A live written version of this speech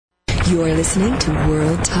You're listening to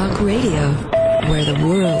World Talk Radio, where the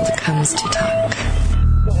world comes to talk.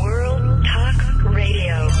 World Talk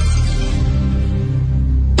Radio.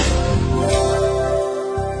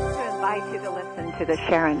 I invite you to listen to the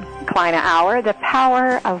Sharon Kleyne Hour, The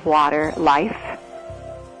Power of Water, Life.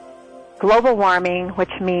 Global warming,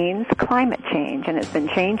 which means climate change, and it's been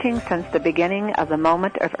changing since the beginning of the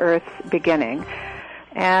moment of Earth's beginning.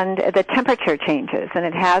 And the temperature changes, and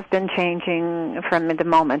it has been changing from the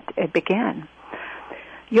moment it began.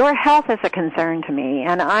 Your health is a concern to me,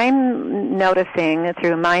 and I'm noticing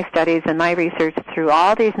through my studies and my research through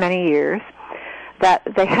all these many years that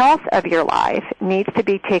the health of your life needs to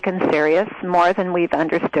be taken serious more than we've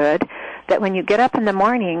understood, that when you get up in the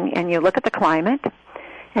morning and you look at the climate,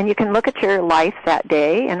 and you can look at your life that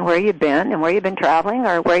day and where you've been and where you've been traveling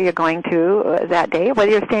or where you're going to that day,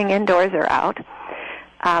 whether you're staying indoors or out,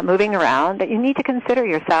 moving around, that you need to consider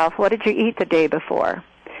yourself, what did you eat the day before?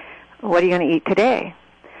 What are you going to eat today?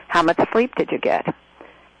 How much sleep did you get?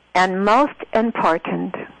 And most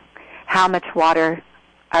important, how much water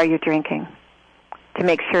are you drinking to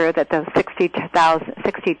make sure that those 60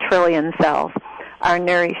 trillion cells are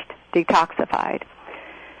nourished, detoxified?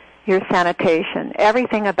 Your sanitation,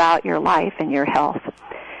 everything about your life and your health.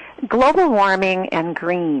 Global warming and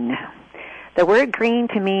green. The word green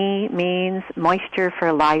to me means moisture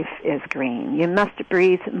for life is green. You must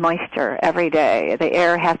breathe moisture every day. The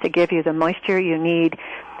air has to give you the moisture you need,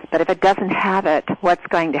 but if it doesn't have it, what's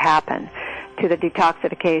going to happen to the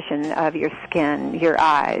detoxification of your skin, your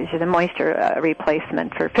eyes, the moisture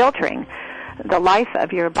replacement for filtering the life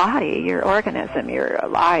of your body, your organism,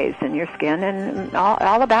 your eyes and your skin, and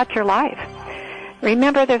all about your life.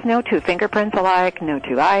 Remember, there's no two fingerprints alike, no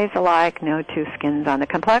two eyes alike, no two skins on the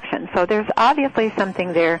complexion. So there's obviously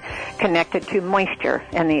something there connected to moisture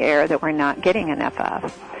in the air that we're not getting enough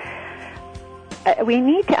of. We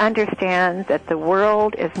need to understand that the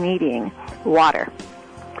world is needing water.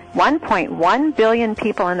 1.1 billion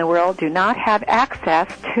people in the world do not have access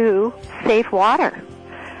to safe water.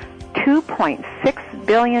 2.6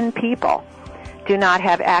 billion people do not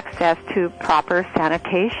have access to proper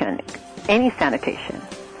sanitation, any sanitation.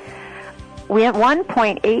 We have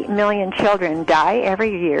 1.8 million children die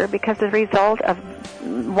every year because as a result of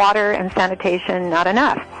water and sanitation not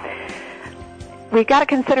enough. We've got to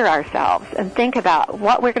consider ourselves and think about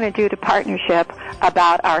what we're going to do to partnership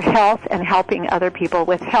about our health and helping other people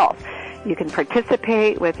with health. You can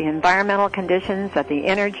participate with the environmental conditions, of the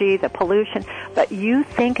energy, the pollution, but you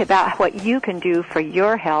think about what you can do for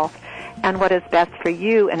your health and what is best for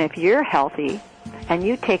you. And if you're healthy and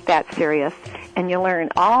you take that serious and you learn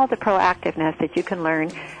all the proactiveness that you can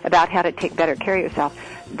learn about how to take better care of yourself,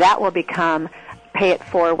 that will become pay it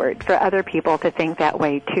forward for other people to think that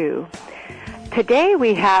way too. Today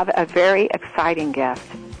we have a very exciting guest.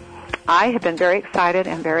 I have been very excited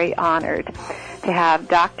and very honored to have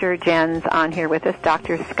Dr. Jens on here with us,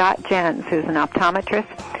 Dr. Scott Jens, who's an optometrist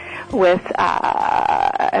with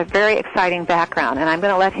a very exciting background. And I'm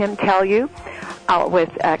going to let him tell you with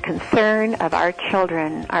a concern of our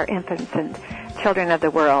children, our infants and children of the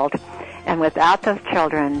world. And without those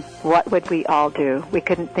children, what would we all do? We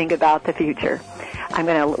couldn't think about the future.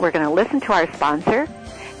 We're going to listen to our sponsor,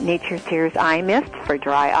 Nature's Tears Eye Mist for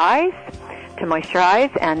dry eyes, to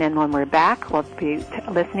moisturize, and then when we're back, we'll be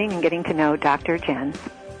listening and getting to know Dr. Jens.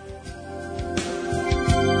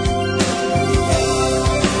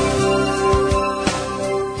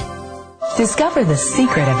 Discover the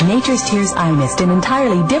secret of Nature's Tears Eye Mist, an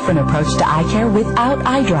entirely different approach to eye care without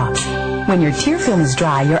eye drops. When your tear film is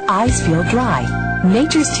dry, your eyes feel dry.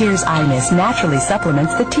 Nature's Tears Eye Mist naturally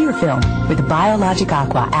supplements the tear film with Biologic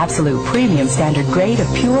Aqua Absolute Premium Standard Grade of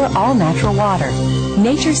pure, all-natural water.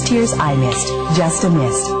 Nature's Tears Eye Mist, just a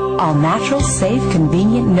mist. All natural, safe,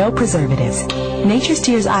 convenient, no preservatives. Nature's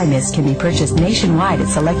Tears Eye Mist can be purchased nationwide at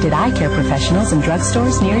selected eye care professionals and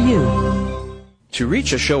drugstores near you. To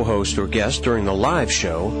reach a show host or guest during the live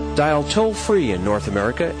show, dial toll-free in North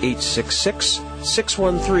America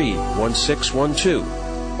 866-613-1612.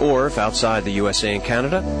 Or if outside the USA and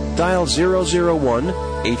Canada, dial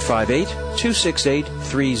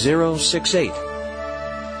 001-858-268-3068.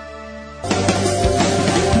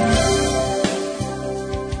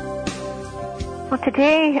 Well,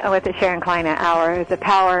 today with the Sharon Kleyne Hour, the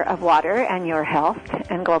power of water and your health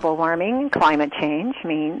and global warming, climate change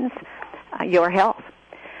means your health.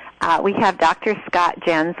 We have Dr. Scott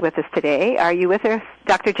Jens with us today. Are you with us,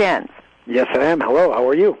 Dr. Jens? Yes, I am. Hello. How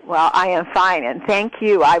are you? Well, I am fine, and thank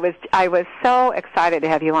you. I was so excited to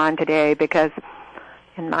have you on today because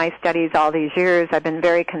in my studies all these years, I've been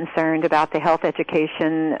very concerned about the health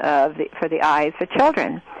education for the eyes for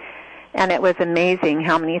children. And it was amazing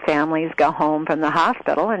how many families go home from the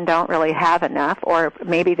hospital and don't really have enough, or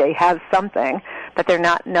maybe they have something, but they're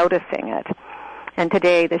not noticing it. And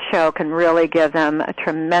today the show can really give them a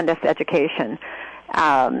tremendous education.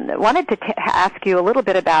 Wanted to ask you a little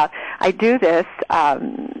bit about, I do this,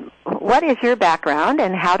 what is your background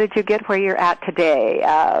and how did you get where you're at today?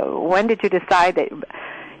 When did you decide that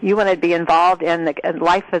you wanted to be involved in the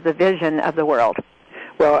life as a vision of the world?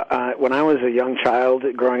 Well, when I was a young child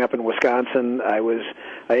growing up in Wisconsin, I was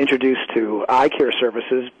introduced to eye care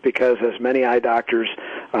services because, as many eye doctors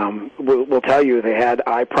will tell you, they had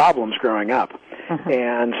eye problems growing up. Mm-hmm.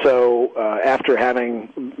 And so after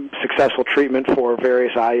having successful treatment for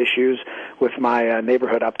various eye issues with my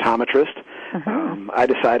neighborhood optometrist, mm-hmm. I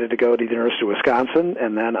decided to go to the University of Wisconsin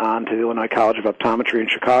and then on to the Illinois College of Optometry in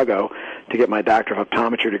Chicago to get my Doctor of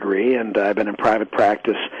Optometry degree, and I've been in private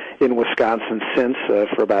practice in Wisconsin since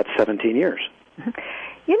for about 17 years. Mm-hmm.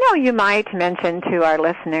 You know, you might mention to our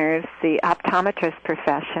listeners the optometrist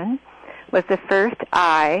profession was the first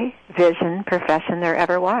eye vision profession there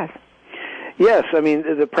ever was. Yes, I mean,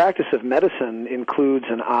 the practice of medicine includes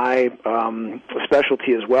an eye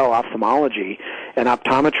specialty as well, ophthalmology, and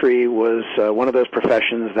optometry was one of those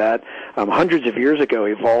professions that hundreds of years ago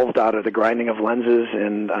evolved out of the grinding of lenses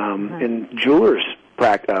in jewelers'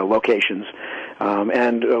 locations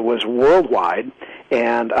and was worldwide.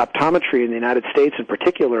 And optometry in the United States in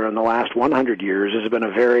particular in the last 100 years has been a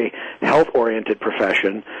very health-oriented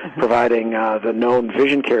profession, mm-hmm. providing the known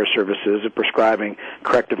vision care services of prescribing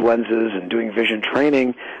corrective lenses and doing vision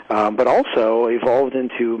training, but also evolved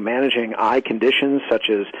into managing eye conditions such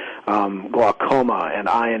as glaucoma and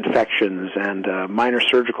eye infections and minor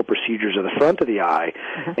surgical procedures of the front of the eye,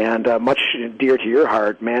 mm-hmm. and much dear to your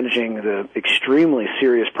heart, managing the extremely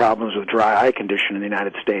serious problems with dry eye condition in the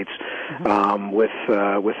United States, mm-hmm.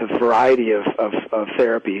 With a variety of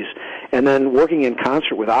therapies, and then working in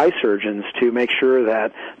concert with eye surgeons to make sure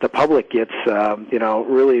that the public gets,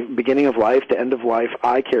 really beginning of life to end of life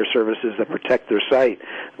eye care services that protect their sight.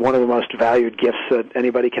 One of the most valued gifts that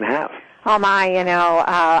anybody can have. Oh my,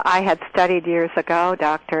 I had studied years ago,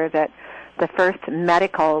 Doctor, that the first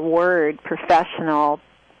medical word, professional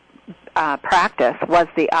practice was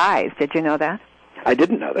the eyes. Did you know that? I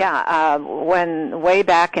didn't know that. Yeah, when way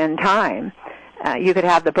back in time, you could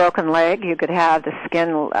have the broken leg, you could have the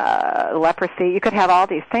skin leprosy, you could have all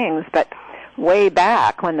these things, but way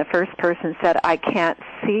back when the first person said, I can't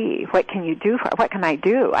see, what can you do? What can I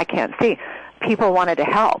do? I can't see. People wanted to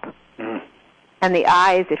help. Mm. And the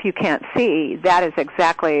eyes, if you can't see, that is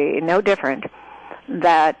exactly no different.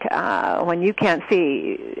 That when you can't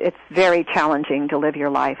see, it's very challenging to live your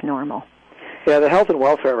life normal. Yeah, the health and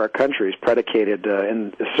welfare of our country is predicated,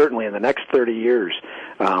 certainly in the next 30 years,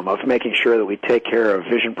 of making sure that we take care of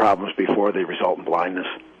vision problems before they result in blindness.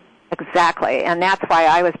 Exactly, and that's why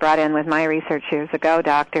I was brought in with my research years ago,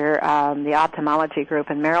 Doctor. The ophthalmology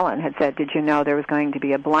group in Maryland had said, did you know there was going to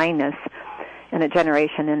be a blindness in a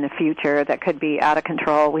generation in the future that could be out of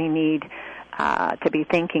control? We need to be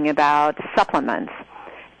thinking about supplements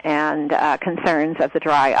and concerns of the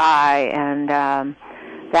dry eye, and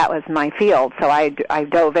that was my field, so I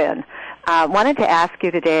dove in. Wanted to ask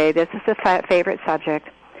you today, this is a favorite subject,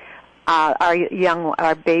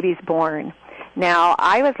 our babies born. Now,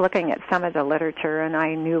 I was looking at some of the literature, and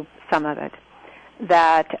I knew some of it,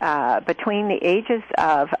 that between the ages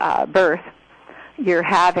of birth, you're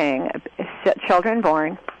having children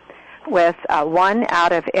born with 1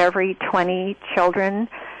 out of every 20 children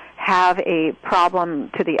have a problem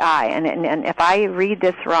to the eye. And if I read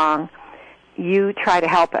this wrong, you try to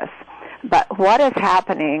help us. But what is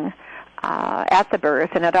happening at the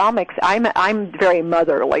birth, and it all makes, I'm very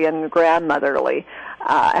motherly and grandmotherly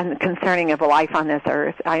and concerning of life on this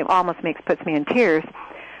earth. It almost puts me in tears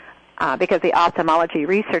because the ophthalmology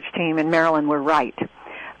research team in Maryland were right.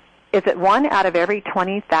 Is it 1 out of every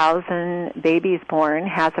 20,000 babies born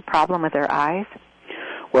has a problem with their eyes?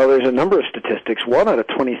 Well, there's a number of statistics. 1 out of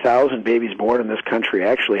 20,000 babies born in this country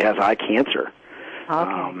actually has eye cancer.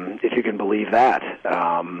 Okay. If you can believe that.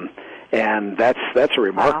 And that's a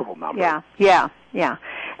remarkable number. Yeah.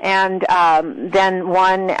 And then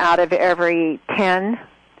 1 out of every 10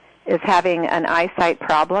 is having an eyesight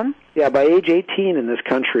problem? Yeah, by age 18 in this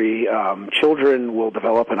country, children will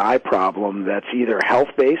develop an eye problem that's either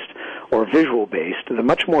health-based or visual-based. The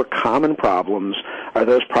much more common problems are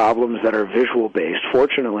those problems that are visual-based.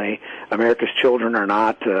 Fortunately, America's children are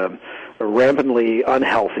not rampantly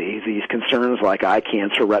unhealthy. These concerns like eye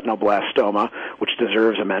cancer, retinoblastoma, which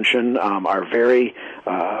deserves a mention, are very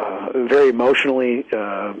emotionally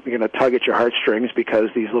going to tug at your heartstrings, because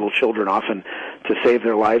these little children often, to save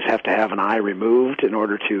their lives, have to have an eye removed in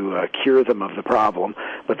order to cure them of the problem.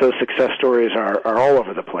 But those success stories are all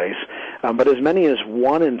over the place. But as many as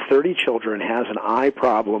 1 in 30 children has an eye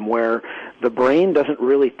problem where the brain doesn't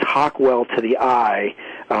really talk well to the eye,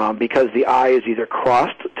 because the eye is either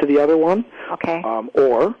crossed to the other one,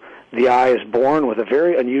 or the eye is born with a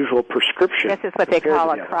very unusual prescription. This is what they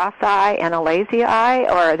call a cross eye and a lazy eye,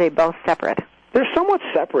 or are they both separate? They're somewhat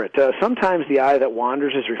separate. Sometimes the eye that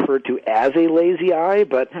wanders is referred to as a lazy eye,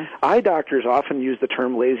 but eye doctors often use the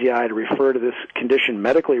term lazy eye to refer to this condition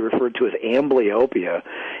medically referred to as amblyopia.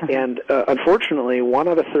 And unfortunately, 1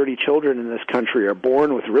 out of 30 children in this country are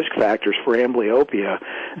born with risk factors for amblyopia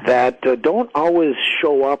that don't always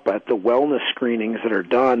show up at the wellness screenings that are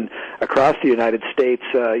done across the United States.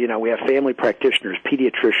 We have family practitioners,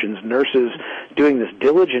 pediatricians, nurses doing this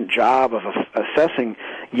diligent job of assessing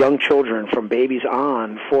young children from babies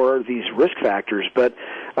on for these risk factors. But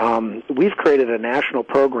we've created a national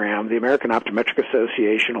program. The American Optometric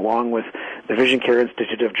Association, along with the Vision Care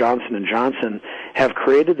Institute of Johnson & Johnson, have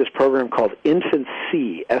created this program called Infant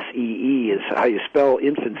See. S-E-E is how you spell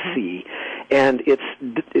Infant See. And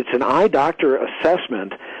it's an eye doctor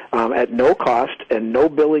assessment at no cost and no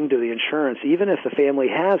billing to the insurance, even if the family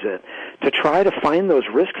has it, to try to find those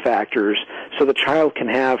risk factors so the child can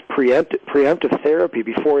have preemptive therapy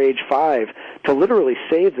before age 5 to literally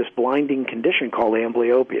save this blinding condition called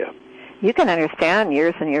amblyopia. You can understand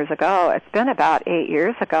years and years ago, it's been about 8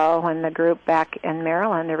 years ago, when the group back in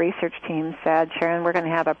Maryland, the research team said, Sharon, we're going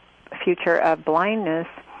to have a future of blindness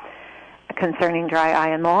concerning dry eye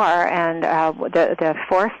and more, and the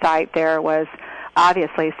foresight there was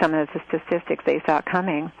obviously some of the statistics they saw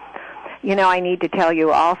coming. I need to tell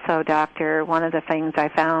you also, Doctor, one of the things I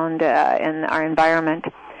found in our environment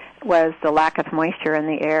was the lack of moisture in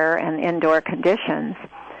the air and indoor conditions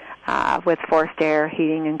with forced air,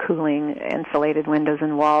 heating and cooling, insulated windows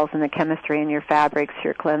and walls, and the chemistry in your fabrics,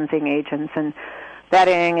 your cleansing agents, and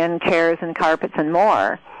bedding and chairs and carpets and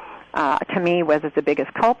more, to me was the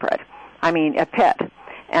biggest culprit. I mean, a pit.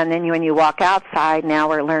 And then when you walk outside, now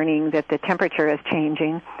we're learning that the temperature is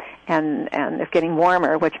changing and it's getting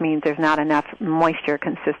warmer, which means there's not enough moisture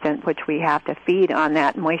consistent, which we have to feed on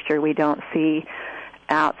that moisture we don't see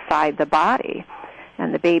outside the body.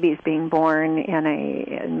 And the baby's being born in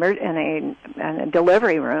a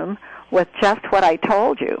delivery room with just what I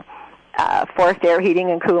told you, forced air,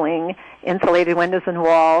 heating and cooling, insulated windows and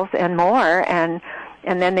walls, and more, and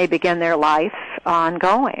then they begin their life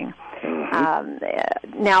ongoing.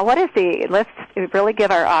 Now, let's really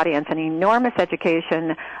give our audience an enormous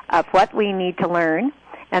education of what we need to learn,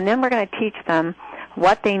 and then we're going to teach them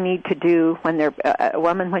what they need to do when they're a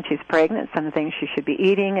woman, when she's pregnant, some of the things she should be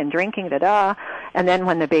eating and drinking, and then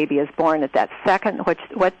when the baby is born at that second,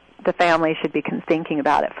 what the family should be thinking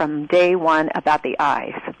about it from day one about the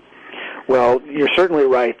eyes. Well, you're certainly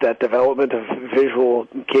right that development of visual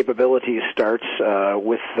capabilities starts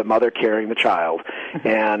with the mother carrying the child,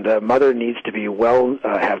 and mother needs to be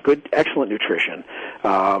have good, excellent nutrition.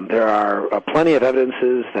 There are plenty of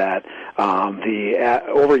evidences that the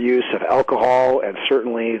overuse of alcohol and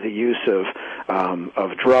certainly the use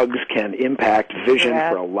of drugs can impact vision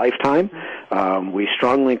for a lifetime. We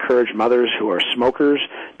strongly encourage mothers who are smokers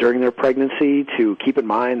during their pregnancy to keep in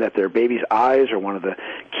mind that their baby's eyes are one of the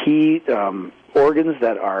key organs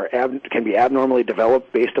that can be abnormally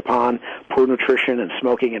developed based upon poor nutrition and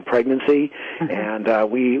smoking in pregnancy.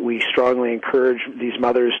 And we strongly encourage these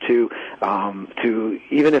mothers to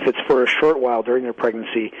even if it's for a short while during their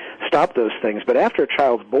pregnancy, stop those things. But after a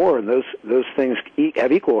child's born, those things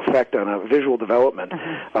have equal effect on a visual development.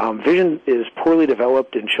 Vision is poorly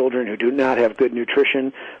developed in children who do not have good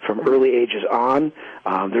nutrition from early ages on.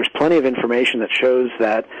 There's plenty of information that shows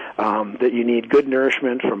that you need good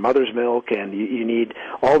nourishment from mother's milk, and you need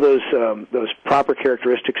all those proper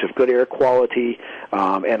characteristics of good air quality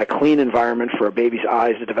and a clean environment for a baby's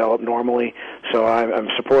eyes to develop normally. So I'm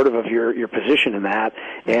supportive of your position in that.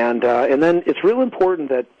 And then it's real important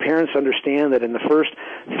that parents understand that in the first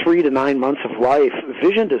 3 to 9 months of life,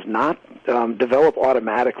 vision does not develop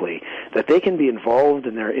automatically, that they can be involved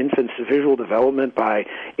in their infant's visual development by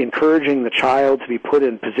encouraging the child to be put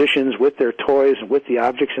in positions with their toys and with the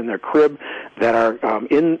objects in their crib that are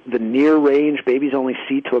in the near range. Babies only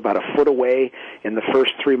see to about a foot away in the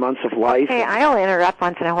first 3 months of life. Hey, I'll interrupt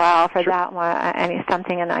once in a while for that one,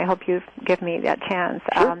 something, and I hope you give me that chance.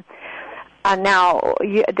 Sure. Now,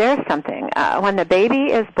 there's something. When the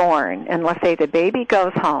baby is born, and let's say the baby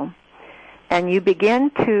goes home, and you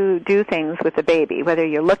begin to do things with the baby, whether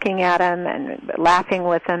you're looking at them and laughing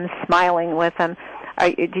with them, smiling with them,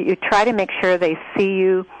 you try to make sure they see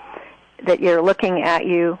you, that you're looking at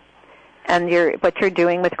you, and what you're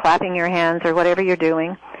doing with clapping your hands or whatever you're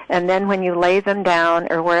doing. And then when you lay them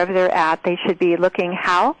down or wherever they're at, they should be looking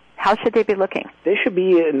how? How should they be looking? They should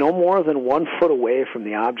be no more than 1 foot away from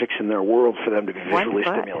the objects in their world for them to be visually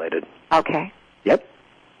stimulated. Okay. Yep.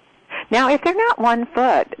 Now, if they're not 1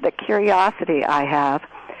 foot, the curiosity I have,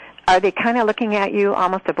 are they kind of looking at you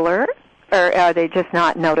almost a blur, or are they just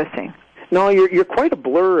not noticing? No, you're quite a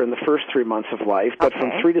blur in the first 3 months of life, but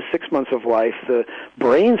from 3 to 6 months of life, the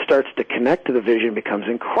brain starts to connect to the vision, becomes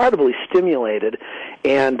incredibly stimulated,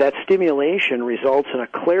 and that stimulation results in a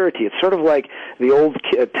clarity. It's sort of like the old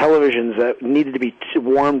televisions that needed to be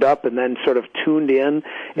warmed up and then sort of tuned in.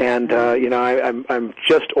 And I'm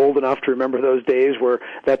just old enough to remember those days where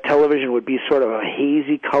that television would be sort of a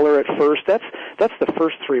hazy color at first. That's the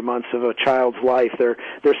first 3 months of a child's life. They're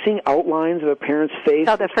seeing outlines of a parent's face.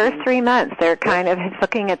 So the first 3 months. They're kind of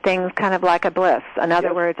looking at things kind of like a bliss. In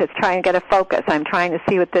other words, it's trying to get a focus. I'm trying to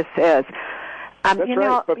see what this is. That's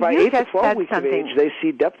right. But by 8 to 12 weeks of age, they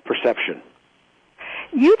see depth perception.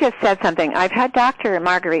 You just said something. I've had Dr.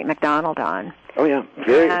 Marguerite McDonald on. Oh, yeah.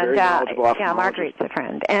 Very knowledgeable ophthalmologist. Yeah, Marguerite's a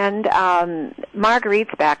friend. And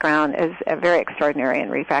Marguerite's background is very extraordinary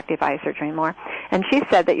in refractive eye surgery and more. And she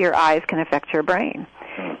said that your eyes can affect your brain.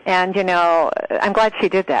 And, I'm glad she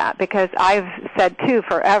did that, because I've said, too,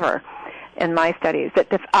 forever in my studies that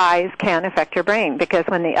the eyes can affect your brain, because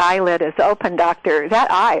when the eyelid is open, doctor, that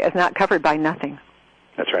eye is not covered by nothing.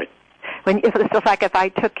 That's right. It's like if I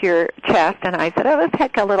took your chest and I said, let's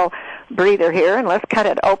take a little breather here and let's cut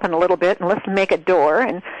it open a little bit and let's make a door,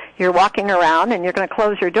 and you're walking around and you're going to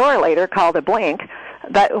close your door later, called a blink.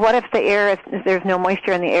 But what if there's no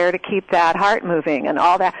moisture in the air to keep that heart moving and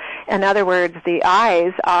all that? In other words, the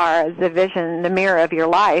eyes are the vision, the mirror of your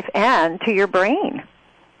life and to your brain.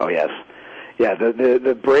 Oh, yes. Yeah,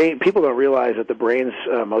 the brain, people don't realize that the brain's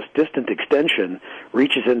most distant extension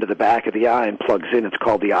reaches into the back of the eye and plugs in. It's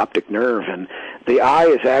called the optic nerve. And the eye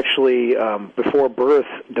is actually, before birth,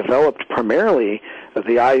 developed primarily,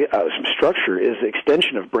 the eye structure is the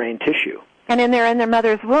extension of brain tissue. And in their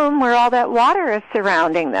mother's womb, where all that water is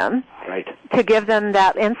surrounding them, right, to give them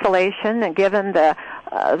that insulation and give them the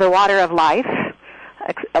water of life,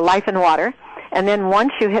 life and water. And then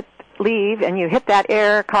once you leave and you hit that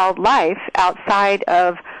air called life outside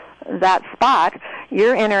of that spot,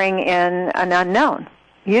 you're entering in an unknown.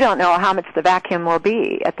 You don't know how much the vacuum will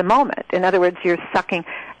be at the moment. In other words, you're sucking,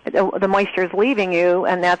 the moisture is leaving you,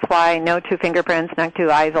 and that's why no two fingerprints, no two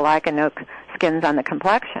eyes alike, and no skins on the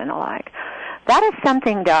complexion alike. That is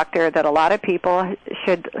something, doctor, that a lot of people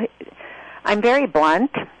should. I'm very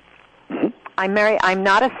blunt. I'm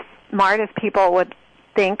not as smart as people would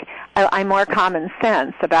think. I'm more common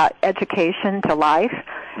sense about education to life,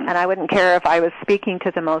 and I wouldn't care if I was speaking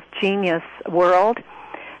to the most genius world.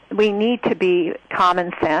 We need to be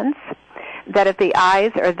common sense, that if the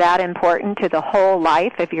eyes are that important to the whole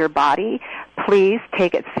life of your body, please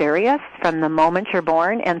take it serious from the moment you're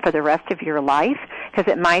born and for the rest of your life,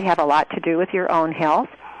 because it might have a lot to do with your own health,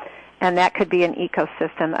 and that could be an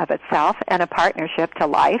ecosystem of itself and a partnership to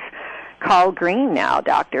life called green now,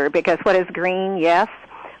 doctor, because what is green? Yes,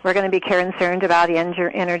 we're going to be concerned about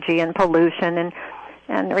energy and pollution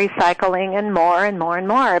and recycling and more and more and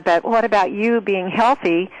more. But what about you being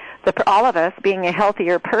healthy, all of us being a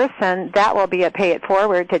healthier person? That will be a pay it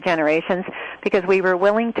forward to generations, because we were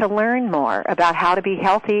willing to learn more about how to be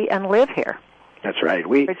healthy and live here. That's right.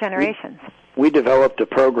 For generations. We developed a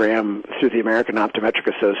program through the American Optometric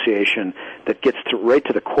Association that gets right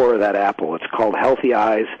to the core of that apple. It's called Healthy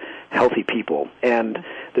Eyes, Healthy People. And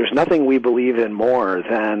there's nothing we believe in more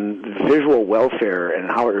than visual welfare and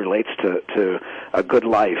how it relates to a good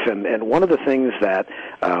life. And one of the things that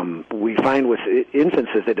we find with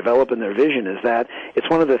infants as they develop in their vision is that it's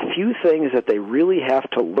one of the few things that they really have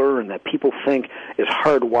to learn that people think is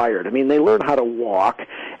hardwired. I mean, they learn how to walk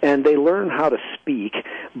and they learn how to speak,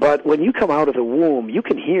 but when you come out of the womb, you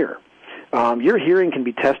can hear. Your hearing can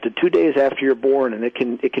be tested 2 days after you're born, and it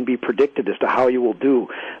can be predicted as to how you will do.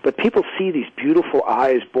 But people see these beautiful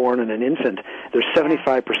eyes born in an infant. They're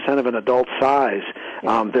 75% of an adult size.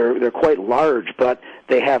 They're quite large, but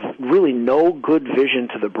they have really no good vision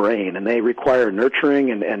to the brain, and they require nurturing,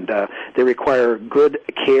 and they require good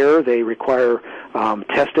care. They require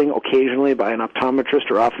testing occasionally by an optometrist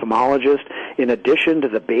or ophthalmologist, in addition to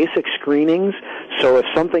the basic screenings. So if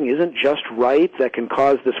something isn't just right, that can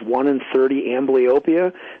cause this 1 in 30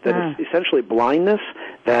 amblyopia, that is essentially blindness,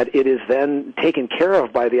 that it is then taken care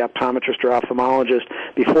of by the optometrist or ophthalmologist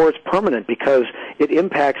before it's permanent, because it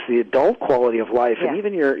impacts the adult quality of life and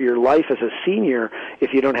even your life as a senior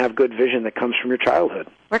if you don't have good vision that comes from your childhood.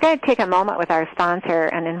 We're going to take a moment with our sponsor,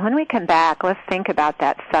 and then when we come back, let's think about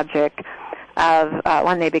that subject of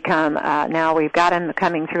when they become, now we've got them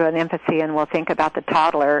coming through an infancy, and we'll think about the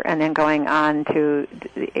toddler and then going on to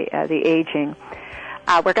the aging.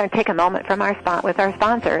 We're going to take a moment from with our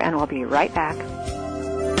sponsor, and we'll be right back.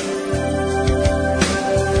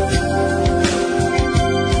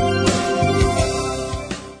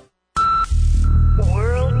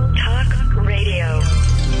 World Talk Radio.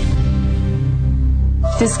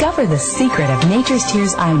 Discover the secret of Nature's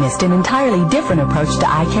Tears Eye Mist, an entirely different approach to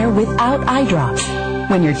eye care without eye drops.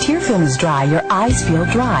 When your tear film is dry, your eyes feel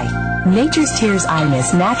dry. Nature's Tears Eye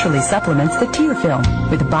Mist naturally supplements the tear film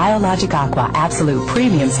with Biologic Aqua Absolute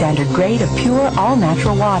Premium Standard Grade of pure,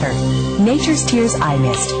 all-natural water. Nature's Tears Eye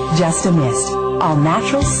Mist, just a mist. All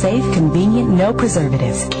natural, safe, convenient, no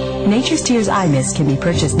preservatives. Nature's Tears Eye Mist can be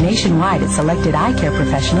purchased nationwide at selected eye care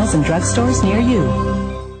professionals and drugstores near you.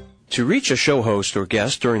 To reach a show host or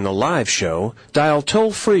guest during the live show, dial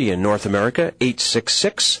toll-free in North America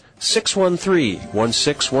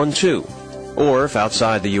 866-613-1612. Or if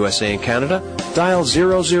outside the USA and Canada, dial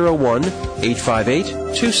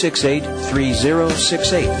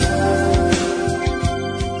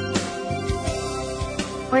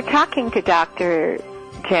 001-858-268-3068. We're talking to Dr.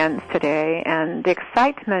 Jens today, and the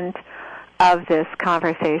excitement of this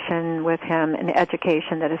conversation with him and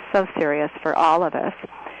education that is so serious for all of us.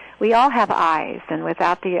 We all have eyes, and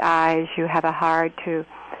without the eyes, you have a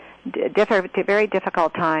very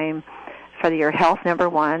difficult time for your health, number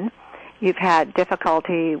one. You've had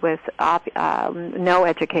difficulty with no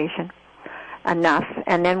education enough,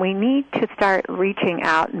 and then we need to start reaching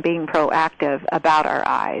out and being proactive about our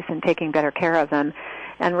eyes and taking better care of them,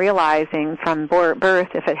 and realizing from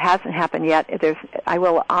birth, if it hasn't happened yet, I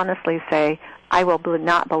will honestly say I will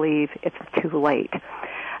not believe it's too late.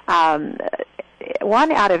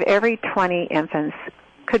 1 out of every 20 infants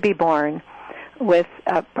could be born with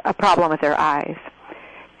a problem with their eyes.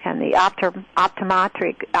 And the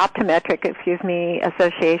Optometric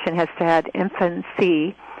Association has said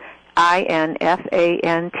infancy,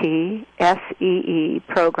 INFANTSEE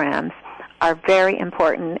programs are very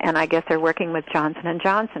important, and I guess they're working with Johnson &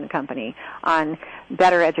 Johnson Company on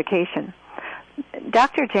better education.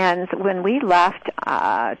 Dr. Jens, when we left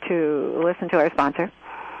to listen to our sponsor,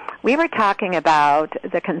 we were talking about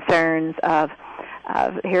the concerns of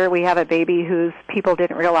here we have a baby whose people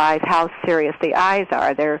didn't realize how serious the eyes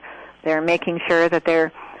are. They're making sure that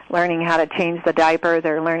they're learning how to change the diaper.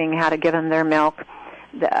 They're learning how to give them their milk.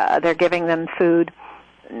 They're giving them food,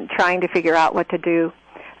 trying to figure out what to do.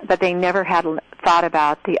 But they never had thought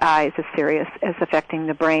about the eyes as serious as affecting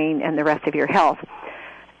the brain and the rest of your health.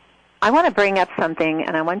 I want to bring up something,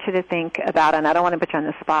 and I want you to think about it, and I don't want to put you on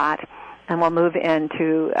the spot, and we'll move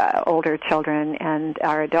into older children and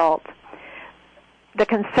our adults. The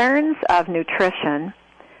concerns of nutrition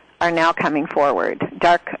are now coming forward.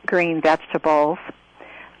 Dark green vegetables,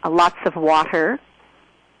 lots of water,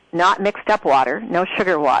 not mixed up water, no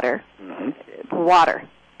sugar water, water,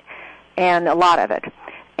 and a lot of it.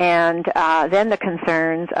 And then the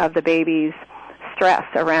concerns of the baby's stress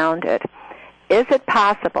around it. Is it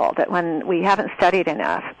possible that when we haven't studied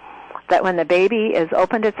enough, that when the baby is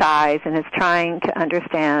opened its eyes and is trying to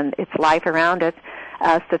understand its life around it,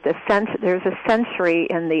 that there's a sensory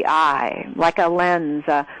in the eye, like a lens,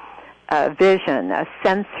 a vision, a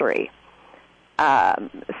sensory,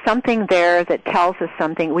 something there that tells us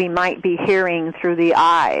something we might be hearing through the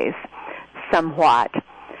eyes somewhat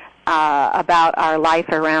about our life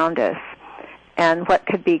around us and what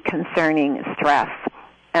could be concerning stress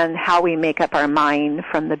and how we make up our mind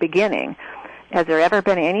from the beginning. Has there ever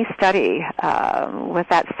been any study with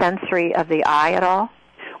that sensory of the eye at all?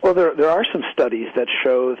 Well, there are some studies that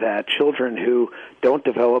show that children who don't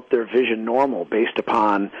develop their vision normal based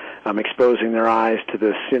upon exposing their eyes to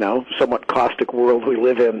this, somewhat caustic world we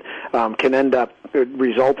live in, can end up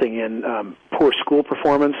resulting in poor school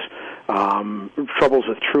performance, troubles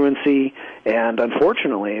with truancy, and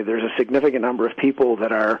unfortunately there's a significant number of people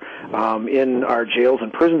that are in our jails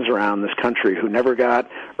and prisons around this country who never got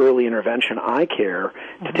early intervention eye care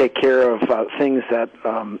to take care of things that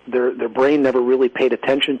their brain never really paid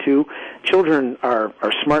attention to. Children are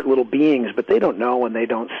smart little beings, but they don't know when they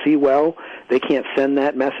don't see well. They can't send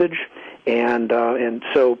that message. And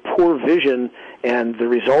so poor vision and the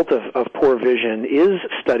result of poor vision is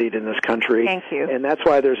studied in this country. Thank you. And that's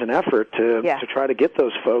why there's an effort to try to get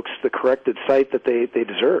those folks the corrected sight that they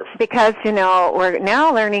deserve. Because, we're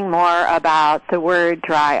now learning more about the word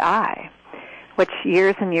dry eye, which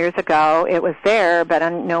years and years ago it was there, but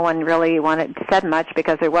no one really said much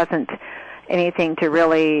because there wasn't anything to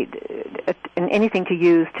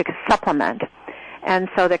use to supplement. And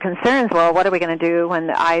so the concerns were, what are we going to do when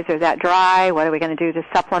the eyes are that dry? What are we going to do to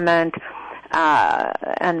supplement?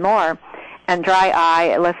 And more. And dry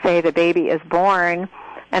eye, let's say the baby is born,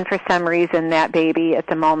 and for some reason that baby at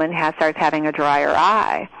the moment starts having a drier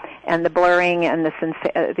eye. And the blurring and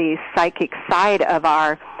the psychic side of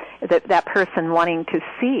that person wanting to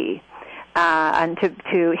see and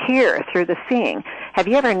to hear through the seeing. Have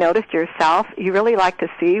you ever noticed yourself, you really like to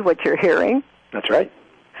see what you're hearing? That's right.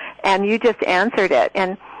 And you just answered it.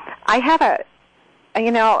 And I have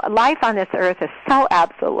life on this earth is so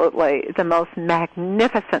absolutely the most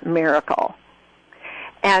magnificent miracle.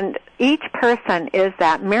 And each person is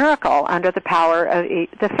that miracle under the power of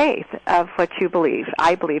the faith of what you believe.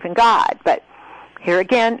 I believe in God, but here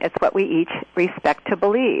again, it's what we each respect to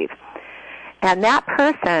believe. And that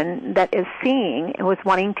person that is seeing was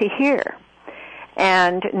wanting to hear.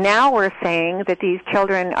 And now we're saying that these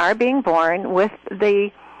children are being born with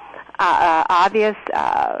the obvious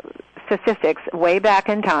statistics way back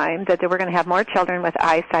in time that they were going to have more children with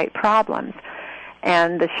eyesight problems.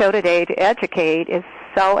 And the show today to educate is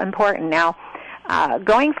so important. Now,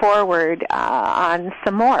 going forward on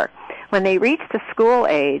some more, when they reach the school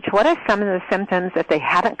age, what are some of the symptoms if they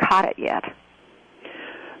haven't caught it yet?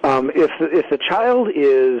 If the child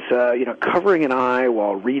is covering an eye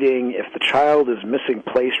while reading, if the child is missing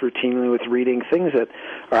place routinely with reading, things that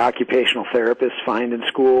our occupational therapists find in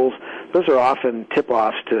schools, those are often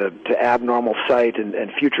tip-offs to abnormal sight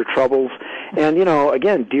and future troubles. And,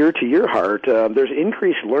 again, dear to your heart, there's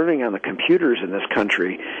increased learning on the computers in this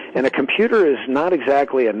country, and a computer is not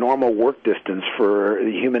exactly a normal work distance for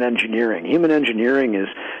the human engineering. Human engineering is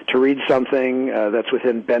to read something that's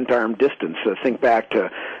within bent arm distance. Think back to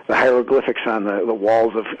the hieroglyphics on the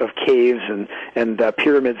walls of caves and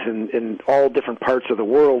pyramids in all different parts of the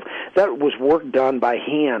world. That was work done by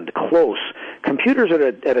hand, close. Computers are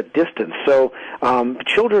at a distance, so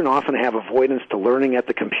children often have avoidance to learning at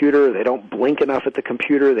the computer. They don't blink enough at the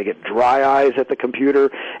computer. They get dry eyes at the computer,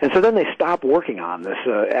 and so then they stop working on this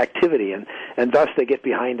activity, and thus they get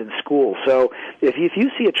behind in school. So if you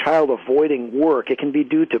see a child avoiding work, it can be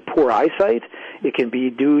due to poor eyesight. It can be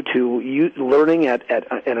due to learning at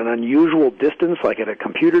an unusual distance, like at a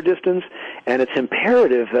computer distance, and it's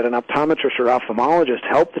imperative that an optometrist or ophthalmologist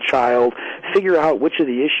help the child figure out which of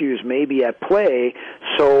the issues may be at play,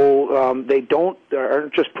 so they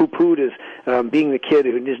aren't just poo-pooed as being the kid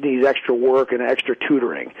who just needs extra work and extra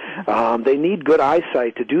tutoring. They need good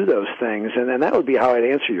eyesight to do those things, and that would be how I'd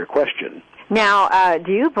answer your question. Now,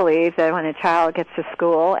 do you believe that when a child gets to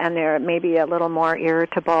school and they're maybe a little more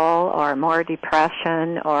irritable or more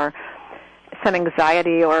depression or some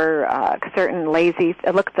anxiety or certain lazy,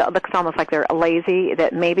 it looks almost like they're lazy,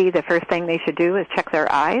 that maybe the first thing they should do is check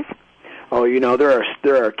their eyes? Oh,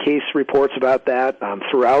 there are case reports about that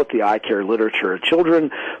throughout the eye care literature. Children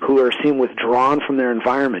who are seen withdrawn from their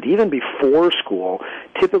environment, even before school,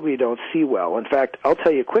 typically don't see well. In fact, I'll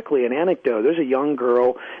tell you quickly an anecdote. There's a young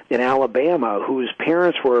girl in Alabama whose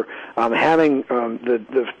parents were having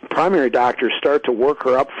the primary doctors start to work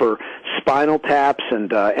her up for spinal taps and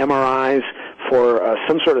MRIs for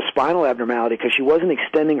some sort of spinal abnormality because she wasn't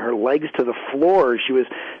extending her legs to the floor. She was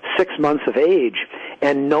 6 months of age,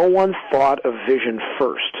 and no one thought of vision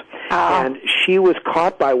first. And she was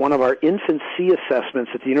caught by one of our infant C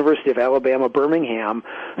assessments at the University of Alabama, Birmingham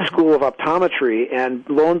School of Optometry, and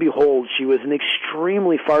lo and behold, she was an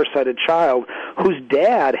extremely farsighted child whose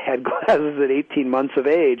dad had glasses at 18 months of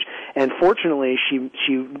age, and fortunately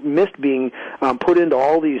she missed being put into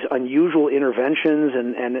all these unusual interventions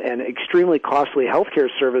and extremely costly healthcare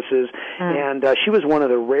services, and she was one of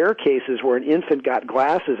the rare cases where an infant got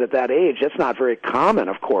glasses at that age. That's not very common,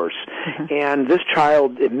 of course, and this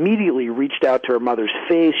child immediately reached out to her mother's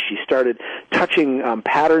face. She started touching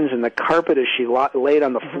patterns in the carpet as she laid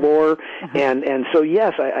on the floor. And so,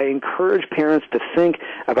 yes, I encourage parents to think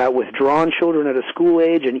about withdrawn children at a school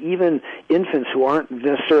age and even infants who aren't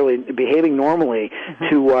necessarily behaving normally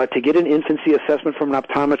to get an infancy assessment from an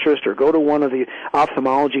optometrist or go to one of the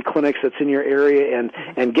ophthalmology clinics that's in your area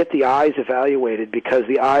and get the eyes evaluated, because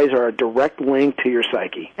the eyes are a direct link to your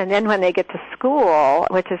psyche. And then when they get to school,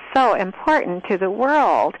 which is so important to the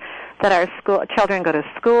world, that our children go to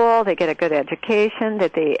school, they get a good education,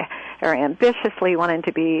 that they are ambitiously wanting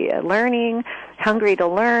to be learning, hungry to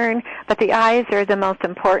learn, but the eyes are the most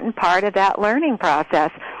important part of that learning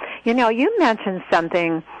process. You know, you mentioned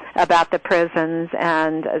something about the prisons,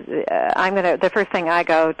 and the first thing I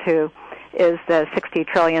go to is the 60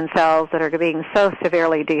 trillion cells that are being so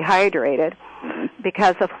severely dehydrated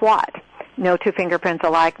because of what? No two fingerprints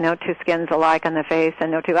alike, no two skins alike on the face,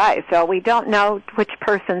 and no two eyes. So we don't know which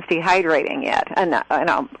person's dehydrating yet, and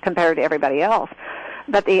compared to everybody else.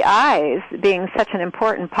 But the eyes, being such an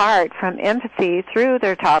important part from infancy through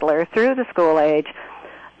their toddler, through the school age,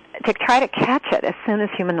 to try to catch it as soon as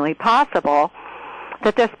humanly possible,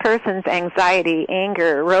 that this person's anxiety,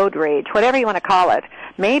 anger, road rage, whatever you want to call it,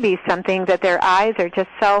 may be something that their eyes are just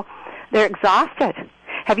so, they're exhausted.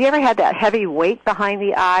 Have you ever had that heavy weight behind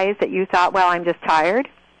the eyes that you thought, well, I'm just tired?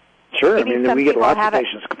 Sure. Maybe I mean, we get lots of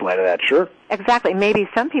patients complain of that, sure. Exactly. Maybe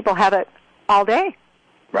some people have it all day.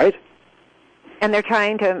 Right. And they're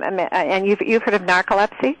trying to, and you've heard of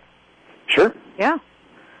narcolepsy? Sure. Yeah.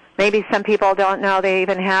 Maybe some people don't know they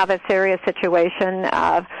even have a serious situation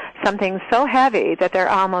of something so heavy that they're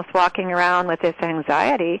almost walking around with this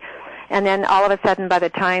anxiety. And then all of a sudden, by the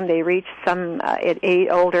time they reach some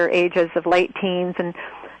older ages of late teens and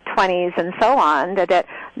 20s and so on, that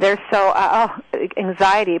they're so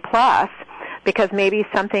anxiety plus, because maybe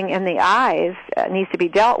something in the eyes needs to be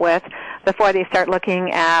dealt with before they start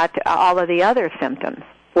looking at all of the other symptoms.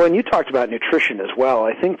 Well, and you talked about nutrition as well.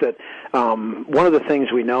 I think that one of the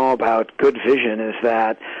things we know about good vision is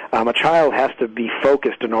that a child has to be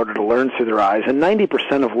focused in order to learn through their eyes, and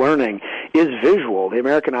 90% of learning is visual. The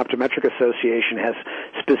American Optometric Association has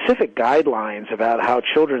specific guidelines about how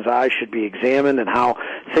children's eyes should be examined and how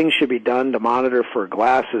things should be done to monitor for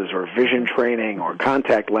glasses or vision training or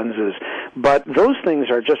contact lenses. But those things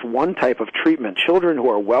are just one type of treatment. Children who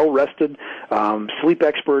are well-rested, sleep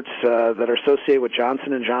experts that are associated with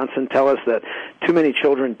Johnson & Johnson tell us that too many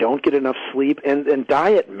children don't get enough sleep, and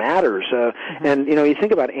diet matters. And, you know, you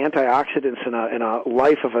think about antioxidants in a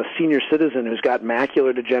life of a senior citizen who's got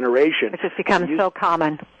macular degeneration. It's just become so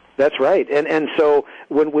common. That's right, and so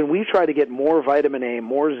when we try to get more vitamin A,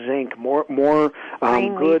 more zinc, more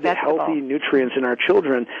good, healthy nutrients in our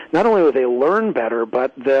children, not only will they learn better,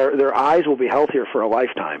 but their eyes will be healthier for a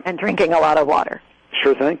lifetime. And drinking a lot of water.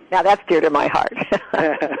 Sure thing. Now that's dear to my heart.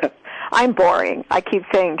 I'm boring. I keep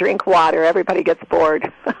saying drink water. Everybody gets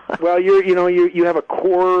bored. Well, you have a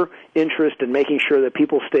core interest in making sure that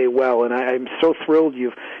people stay well, and I'm so thrilled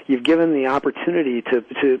you've given the opportunity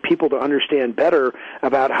to people to understand better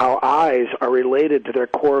about how eyes are related to their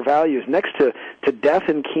core values. Next to death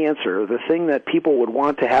and cancer, the thing that people would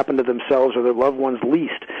want to happen to themselves or their loved ones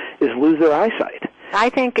least is lose their eyesight. I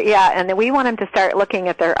think, and we want them to start looking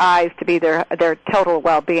at their eyes to be their total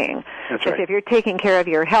well-being. That's right. Because if you're taking care of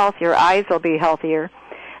your health, your eyes will be healthier.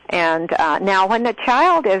 And now when the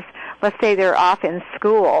child is, let's say they're off in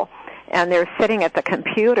school and they're sitting at the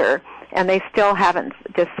computer and they still haven't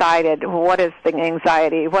decided what is the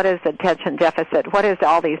anxiety, what is the attention deficit, what is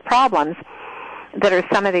all these problems that are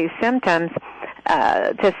some of these symptoms,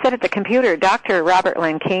 to sit at the computer, Dr. Robert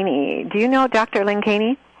Lenkany, do you know Dr.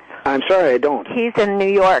 Lenkany? I'm sorry, I don't. He's in New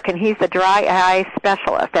York, and he's a dry eye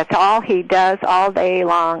specialist. That's all he does all day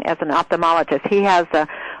long as an ophthalmologist. He has the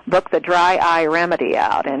book, The Dry Eye Remedy,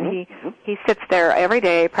 out, and he sits there every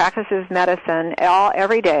day, practices medicine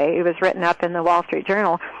every day. It was written up in the Wall Street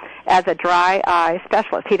Journal as a dry eye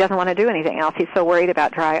specialist. He doesn't want to do anything else. He's so worried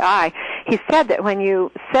about dry eye. He said that when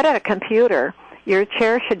you sit at a computer, your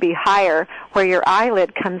chair should be higher where your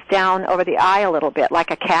eyelid comes down over the eye a little bit,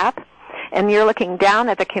 like a cap. And you're looking down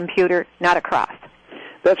at the computer, not across.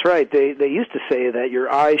 That's right. They used to say that your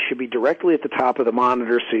eyes should be directly at the top of the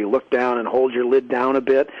monitor, so you look down and hold your lid down a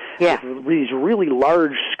bit. Yeah. With these really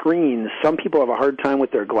large screens, some people have a hard time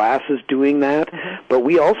with their glasses doing that, but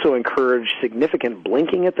we also encourage significant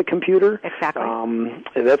blinking at the computer. Exactly.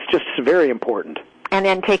 That's just very important. And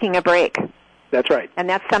then taking a break. That's right. And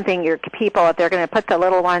that's something your people, if they're going to put the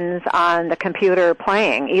little ones on the computer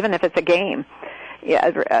playing, even if it's a game,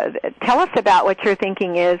 tell us about what your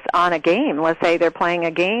thinking is on a game. Let's say they're playing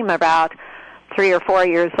a game about 3 or 4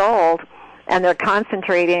 years old, and they're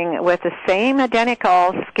concentrating with the same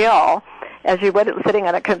identical skill as you would sitting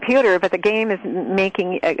on a computer, but the game is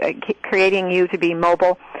creating you to be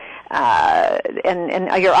mobile,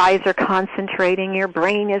 and your eyes are concentrating, your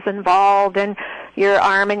brain is involved, and your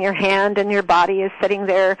arm and your hand and your body is sitting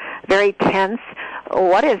there very tense.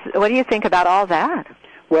 What do you think about all that?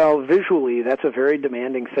 Well, visually, that's a very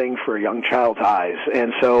demanding thing for a young child's eyes.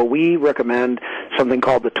 And so we recommend something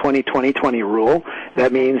called the 20-20-20 rule.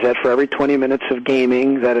 That means that for every 20 minutes of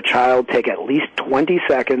gaming, that a child take at least 20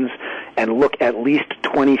 seconds and look at least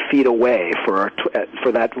 20 feet away for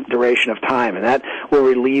that duration of time, and that will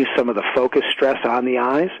relieve some of the focus stress on the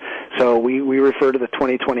eyes. So we refer to the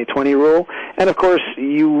 20-20-20 rule. And of course,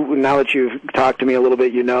 now that you've talked to me a little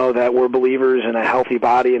bit, you know that we're believers in a healthy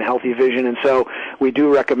body and healthy vision, and so we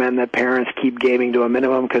do recommend that parents keep gaming to a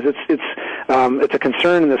minimum, because it's a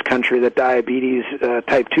concern in this country that diabetes,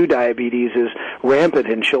 type 2 diabetes, is rampant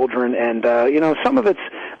in children, and some of it's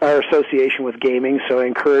our association with gaming. So I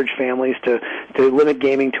encourage families to limit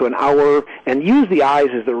gaming to an hour and use the eyes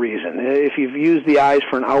as the reason. If you've used the eyes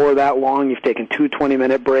for an hour that long, you've taken two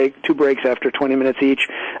breaks after 20 minutes each,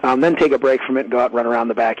 then take a break from it and go out and run around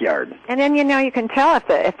the backyard. And then you can tell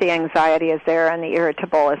if the anxiety is there and the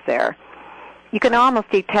irritable is there. You can almost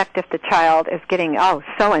detect if the child is getting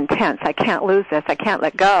so intense, I can't lose this, I can't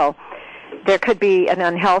let go. There could be an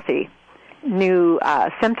unhealthy new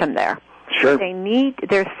symptom there. Sure.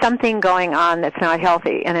 There's something going on that's not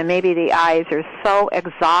healthy, and then maybe the eyes are so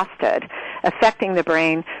exhausted, affecting the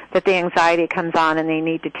brain, that the anxiety comes on and they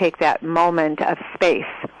need to take that moment of space,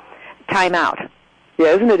 time out.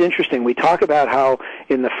 Yeah, isn't it interesting? We talk about how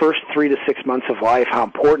in the first 3 to 6 months of life, how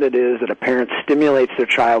important it is that a parent stimulates their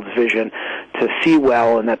child's vision to see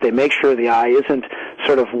well, and that they make sure the eye isn't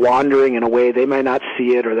sort of wandering in a way they might not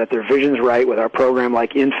see it, or that their vision's right with our program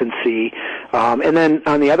like Infancy. And then,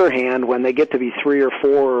 on the other hand, when they get to be 3 or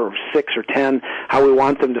 4 or 6 or 10, how we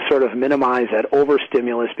want them to sort of minimize that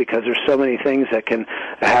overstimulus, because there's so many things that can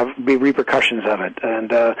be repercussions of it.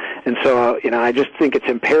 And so I just think it's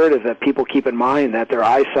imperative that people keep in mind that their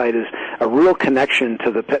eyesight is a real connection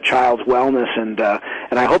to the child's wellness, and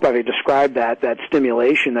I hope I've described that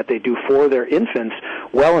stimulation that they do for their infants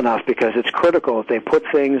well enough, because it's critical that they put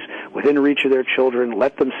things within reach of their children,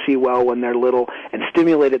 let them see well when they're little, and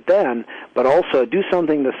stimulate it then, but also do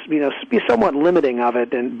something to be somewhat limiting of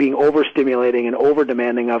it and being overstimulating and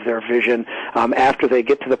over-demanding of their vision after they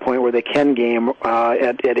get to the point where they can game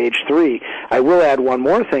at age 3. I will add one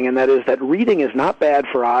more thing, and that is that reading is not bad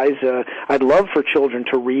for eyes. I'd love for children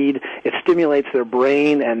to read. It stimulates their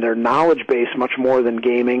brain and their knowledge base much more than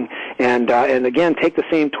gaming. And again, take the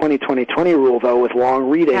same 20-20-20 rule, though, with long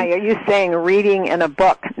reading. Now, are you saying reading in a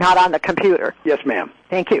book, not on the computer? Yes, ma'am.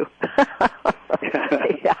 Thank you.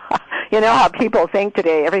 Yeah. You know how people think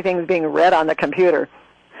today, everything's being read on the computer.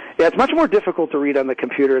 Yeah, it's much more difficult to read on the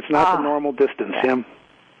computer. It's not the normal distance, Tim.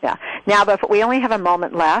 Yeah. Now, but we only have a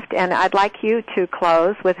moment left, and I'd like you to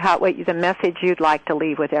close with the message you'd like to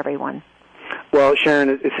leave with everyone. Well,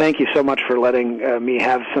 Sharon, thank you so much for letting me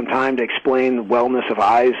have some time to explain the wellness of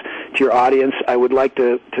eyes to your audience. I would like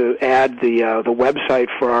to add the website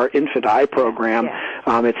for our infant eye program.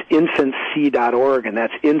 Yeah. It's infantsee.org, and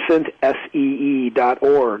that's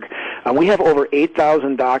infantsee.org. We have over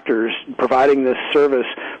 8,000 doctors providing this service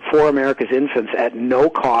for America's infants at no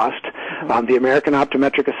cost. The American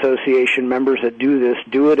Optometric Association members that do this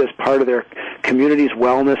do it as part of their community's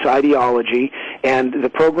wellness ideology, and the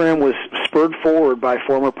program was spurred forward by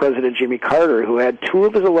former President Jimmy Carter, who had 2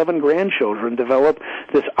 of his 11 grandchildren develop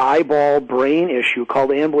this eyeball brain issue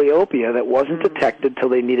called amblyopia that wasn't detected till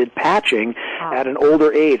they needed patching at an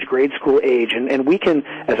older age, grade school age. And we can,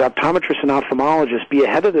 as optometrists and ophthalmologists, be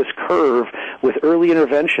ahead of this curve with early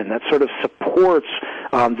intervention that sort of supports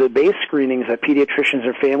the base screenings that pediatricians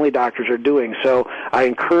or family doctors are doing. So I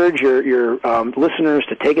encourage your listeners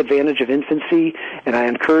to take advantage of infancy, and I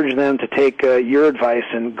encourage them to take your advice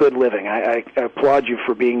in good living. I applaud you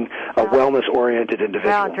for being a wellness-oriented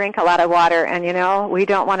individual. Well, drink a lot of water, and we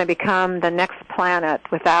don't want to become the next planet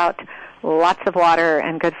without lots of water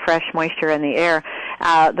and good fresh moisture in the air.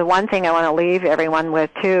 The one thing I want to leave everyone with,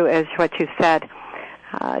 too, is what you said.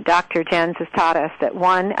 Dr. Jens has taught us that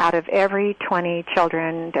 1 out of every 20,000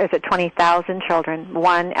 children,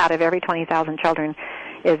 1 out of every 20,000 children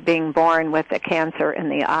is being born with a cancer in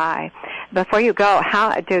the eye. Before you go,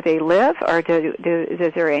 how do they live, or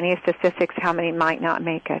is there any statistics how many might not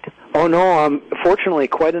make it? Oh, no. Fortunately,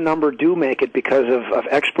 quite a number do make it because of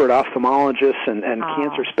expert ophthalmologists and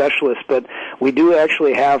cancer specialists. But we do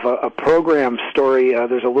actually have a program story.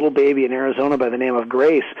 There's a little baby in Arizona by the name of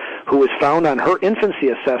Grace who was found on her infancy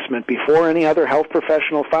assessment before any other health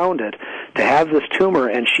professional found it to have this tumor,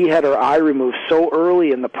 and she had her eye removed so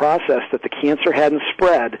early in the process that the cancer hadn't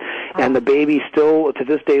spread, and the baby still to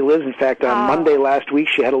this day lives. In fact, on Monday last week,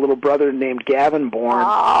 she had a little brother named Gavin born.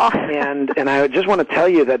 And I just want to tell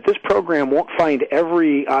you that this program won't find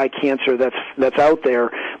every eye cancer that's out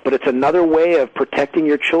there, but it's another way of protecting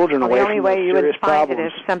your children away from serious problems. The only way you would find it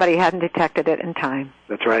is if somebody hadn't detected it in time.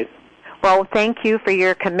 That's right. Well, thank you for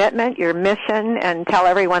your commitment, your mission, and tell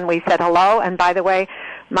everyone we said hello. And by the way,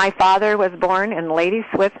 My father was born in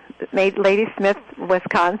Ladysmith,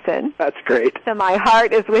 Wisconsin. That's great. So my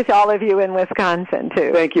heart is with all of you in Wisconsin,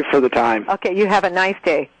 too. Thank you for the time. Okay, you have a nice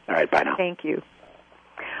day. All right, bye now. Thank you.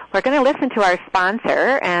 We're going to listen to our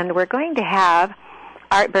sponsor, and we're going to have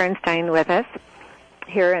Art Bernstein with us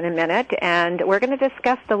here in a minute, and we're going to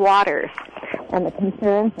discuss the waters and the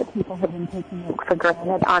concerns that people have been taking for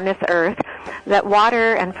granted on this earth, that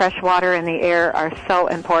water and fresh water in the air are so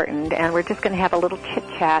important, and we're just going to have a little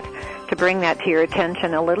chit-chat to bring that to your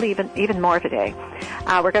attention a little even more today.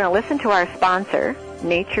 We're going to listen to our sponsor,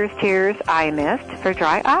 Nature's Tears Eye Mist for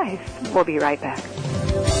dry eyes. We'll be right back.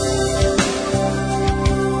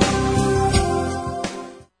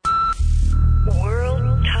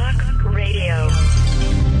 World Talk Radio.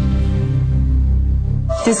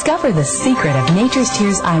 Discover the secret of Nature's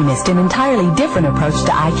Tears Eye Mist, an entirely different approach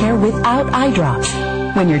to eye care without eye drops.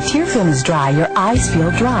 When your tear film is dry, your eyes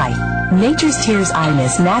feel dry. Nature's Tears Eye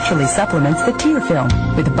Mist naturally supplements the tear film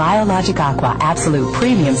with Biologic Aqua Absolute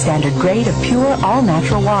Premium Standard Grade of pure,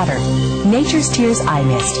 all-natural water. Nature's Tears Eye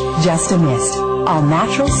Mist, just a mist. All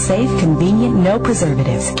natural, safe, convenient, no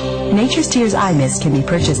preservatives. Nature's Tears Eye Mist can be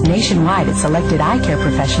purchased nationwide at selected eye care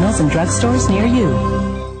professionals and drugstores near you.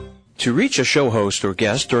 To reach a show host or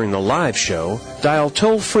guest during the live show, dial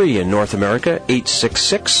toll-free in North America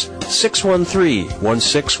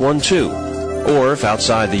 866-613-1612. Or if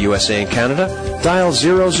outside the USA and Canada, dial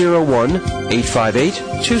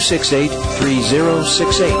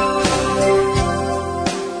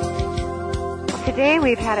 001-858-268-3068. Today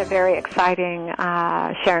we've had a very exciting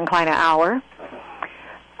Sharon Klein Hour.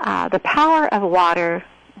 The power of water,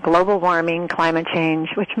 global warming, climate change,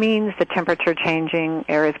 which means the temperature changing,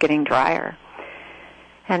 air is getting drier.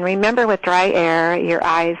 And remember, with dry air, your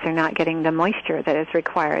eyes are not getting the moisture that is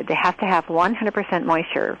required. They have to have 100%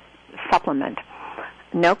 moisture supplement.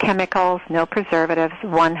 No chemicals, no preservatives,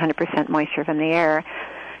 100% moisture from the air.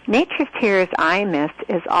 Nature's Tears Eye Mist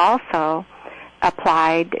is also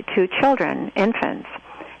applied to children, infants,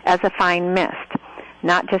 as a fine mist.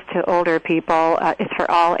 Not just to older people, it's for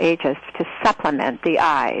all ages to supplement the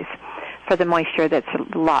eyes for the moisture that's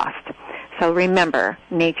lost. So remember,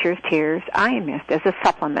 Nature's Tears Eye Mist is a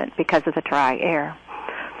supplement because of the dry air.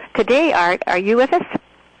 Today, Art, are you with us?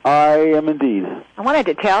 I am indeed. I wanted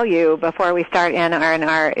to tell you before we start in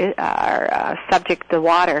our subject, the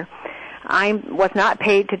water, I was not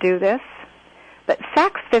paid to do this, but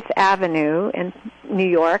Saks Fifth Avenue in New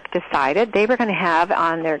York decided they were going to have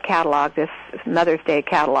on their catalog, this Mother's Day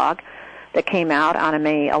catalog that came out on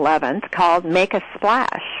May 11th, called Make a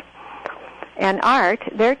Splash. And Art,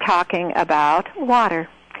 they're talking about water.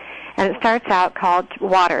 And it starts out called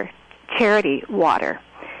water, charity water.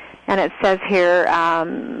 And it says here,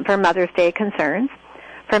 for Mother's Day concerns,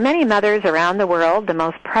 for many mothers around the world, the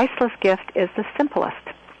most priceless gift is the simplest,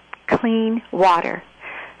 clean water.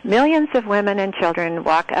 Millions of women and children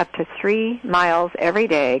walk up to 3 miles every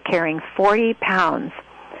day carrying 40 pounds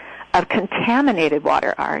of contaminated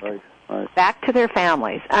water, Art, right. back to their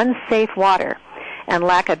families. Unsafe water and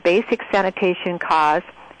lack of basic sanitation cause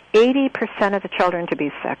 80% of the children to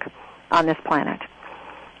be sick on this planet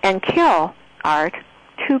and kill, Art,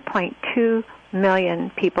 2.2 million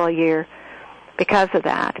people a year because of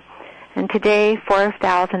that. And today,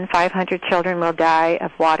 4,500 children will die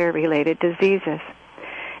of water-related diseases.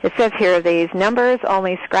 It says here, these numbers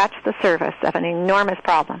only scratch the surface of an enormous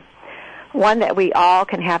problem, one that we all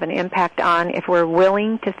can have an impact on if we're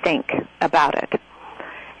willing to think about it.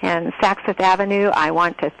 And Saks Fifth Avenue, I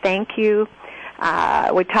want to thank you.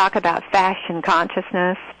 We talk about fashion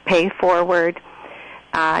consciousness, pay forward.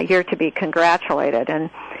 You're to be congratulated. And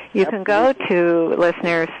you can go to,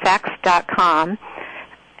 listeners, Saks.com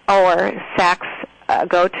or Saks,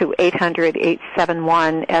 go to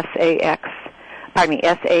 800-871-SAKS,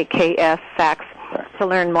 Saks, to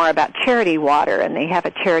learn more about charity water. And they have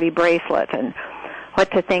a charity bracelet and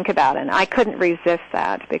what to think about. And I couldn't resist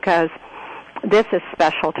that because this is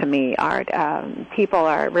special to me, Art. People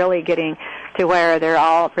are really getting to where they're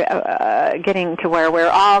all getting to where we're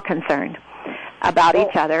all concerned about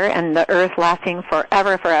each other and the earth lasting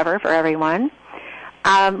forever for everyone.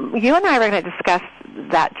 You and I were going to discuss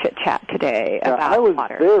that chit-chat today about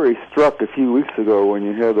water. I was very struck a few weeks ago when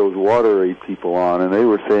you had those Water Aid people on, and they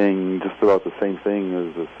were saying just about the same thing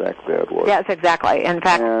as the Saks ad was. Yes, exactly. In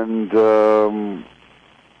fact, and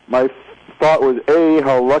my thought was, A,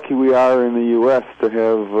 how lucky we are in the U.S. to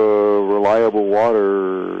have reliable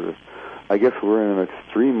water. I guess we're in an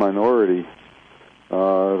extreme minority.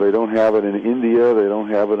 They don't have it in India. They don't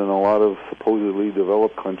have it in a lot of supposedly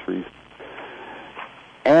developed countries.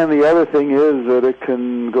 And the other thing is that it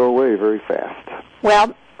can go away very fast.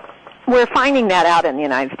 Well, we're finding that out in the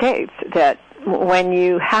United States, that when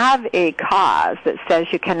you have a cause that says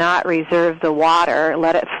you cannot reserve the water,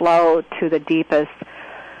 let it flow to the deepest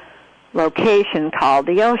location called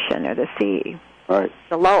the ocean or the sea, right,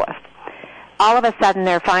 the lowest. All of a sudden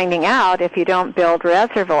they're finding out if you don't build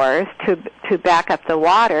reservoirs to back up the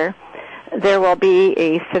water, there will be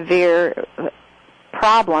a severe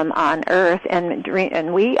problem on Earth,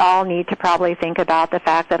 and we all need to probably think about the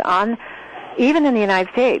fact that even in the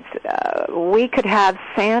United States, we could have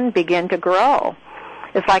sand begin to grow.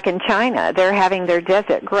 It's like in China. They're having their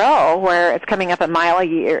desert grow where it's coming up a mile a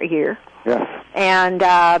year. Yes. And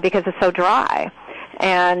because it's so dry.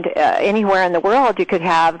 And anywhere in the world you could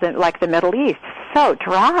have, like the Middle East, so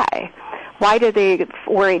dry. Why do they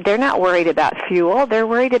worry? They're not worried about fuel. They're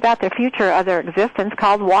worried about the future of their existence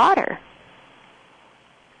called water.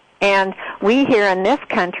 And we here in this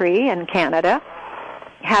country, in Canada,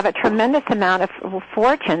 have a tremendous amount of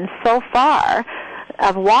fortune so far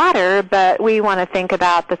of water, but we want to think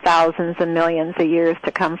about the thousands and millions of years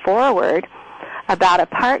to come forward, about a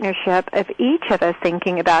partnership of each of us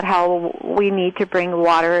thinking about how we need to bring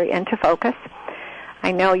water into focus.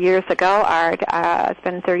 I know years ago, Art, it's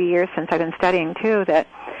been 30 years since I've been studying too, that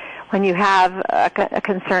when you have a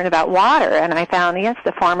concern about water, and I found, yes,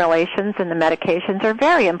 the formulations and the medications are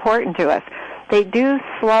very important to us. They do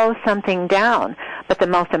slow something down, but the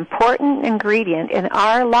most important ingredient in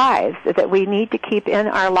our lives that we need to keep in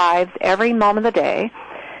our lives every moment of the day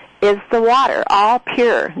is the water, all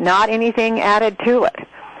pure, not anything added to it.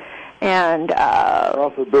 And we're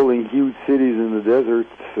also building huge cities in the deserts,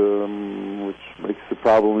 which makes the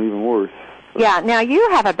problem even worse. Yeah, now you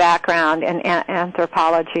have a background in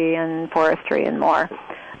anthropology and forestry and more.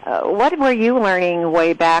 What were you learning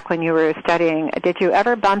way back when you were studying? Did you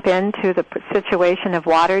ever bump into the situation of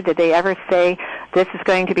water? Did they ever say this is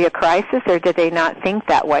going to be a crisis, or did they not think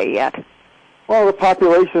that way yet? Well, the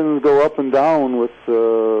populations go up and down with,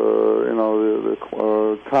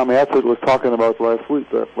 Tom Atwood was talking about last week.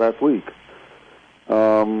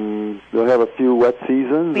 They'll have a few wet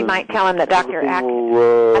seasons. We might tell him that Dr. Ack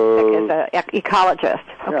is an ecologist.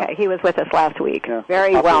 Okay, yeah. He was with us last week. Yeah.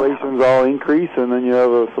 Very well. Populations all increase, and then you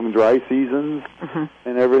have some dry seasons,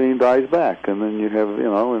 and everything dies back, and then you have,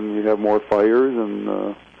 and you have more fires,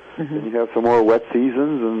 and and you have some more wet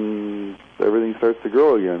seasons, and everything starts to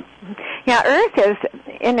grow again. Yeah, Earth is,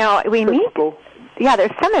 we meet. Yeah,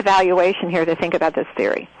 there's some evaluation here to think about this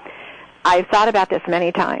theory. I've thought about this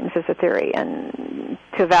many times as a theory and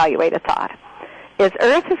to evaluate a thought.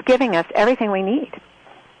 Earth is giving us everything we need.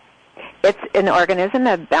 It's an organism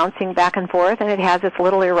of bouncing back and forth, and it has its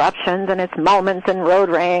little eruptions and its moments and road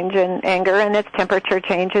rage and anger and its temperature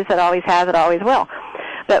changes. It always has, it always will.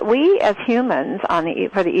 But we as humans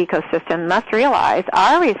for the ecosystem must realize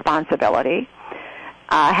our responsibility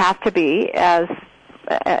has to be as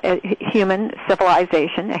a human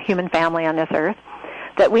civilization, a human family on this earth,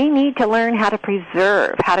 that we need to learn how to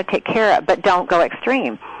preserve, how to take care of, but don't go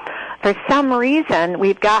extreme. For some reason,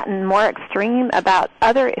 we've gotten more extreme about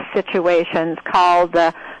other situations called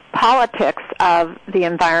the politics of the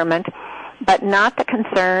environment, but not the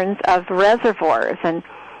concerns of reservoirs and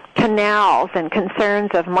canals and concerns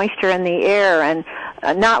of moisture in the air and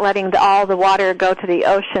not letting all the water go to the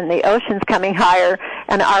ocean. The ocean's coming higher,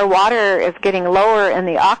 and our water is getting lower in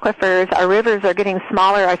the aquifers. Our rivers are getting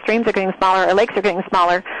smaller. Our streams are getting smaller. Our lakes are getting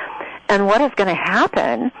smaller. And what is going to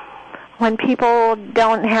happen when people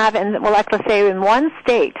don't have, let's say in one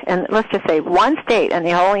state, and let's just say one state in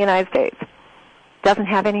the whole United States doesn't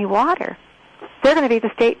have any water? They're going to be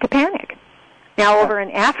the state to panic. Now, over in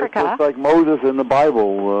Africa, it's like Moses in the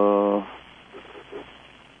Bible.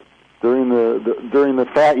 During the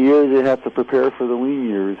fat years, you have to prepare for the lean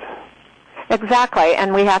years. Exactly,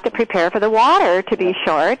 and we have to prepare for the water to be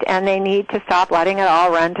short, and they need to stop letting it all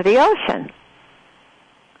run to the ocean.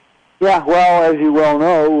 Yeah, well, as you well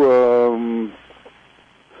know,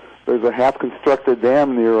 there's a half-constructed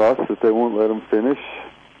dam near us that they won't let them finish.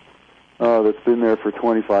 That's been there for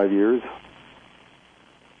 25 years.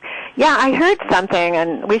 Yeah, I heard something,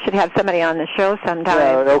 and we should have somebody on the show sometime.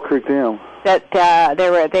 Yeah, Elk Creek Dam. That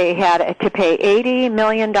they had to pay $80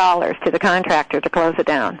 million to the contractor to close it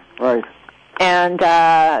down. Right. And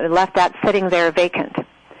left that sitting there vacant.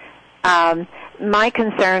 My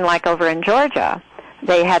concern, like over in Georgia,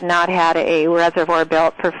 they had not had a reservoir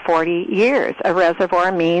built for 40 years. A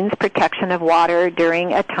reservoir means protection of water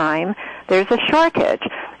during a time there's a shortage.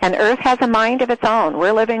 And Earth has a mind of its own.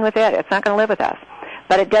 We're living with it. It's not going to live with us.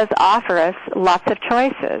 But it does offer us lots of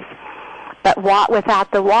choices. But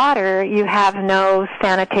without the water, you have no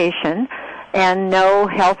sanitation and no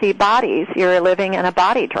healthy bodies. You're living in a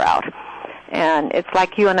body drought. And it's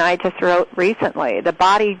like you and I just wrote recently, the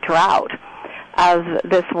body drought of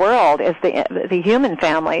this world is the human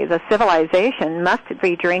family, the civilization must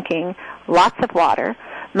be drinking lots of water,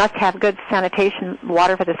 must have good sanitation,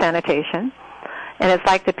 water for the sanitation. And it's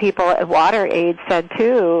like the people at WaterAid said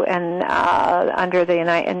too, and under the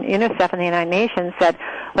UNICEF and the United Nations said,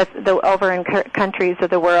 over in countries of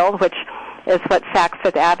the world, which is what Saks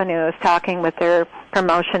Fifth Avenue is talking with their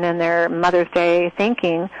promotion and their Mother's Day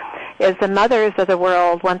thinking, is the mothers of the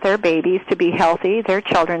world want their babies to be healthy, their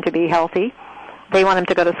children to be healthy. They want them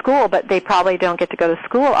to go to school, but they probably don't get to go to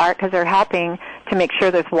school, Art, because they're helping to make sure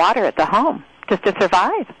there's water at the home just to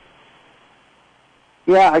survive.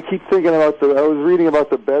 Yeah, I keep thinking about I was reading about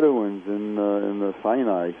the Bedouins in the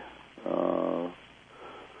Sinai,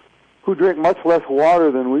 who drink much less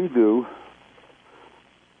water than we do.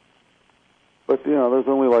 But, there's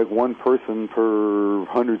only like one person per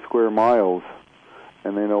 100 square miles.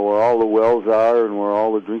 And they know where all the wells are and where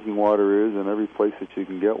all the drinking water is and every place that you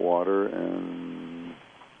can get water. And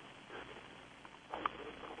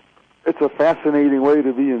it's a fascinating way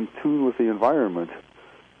to be in tune with the environment.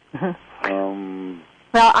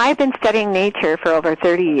 Well, I've been studying nature for over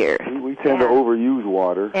 30 years. We tend to overuse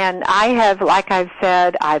water. And I have, like I've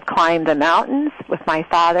said, I've climbed the mountains with my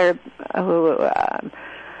father,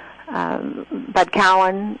 Bud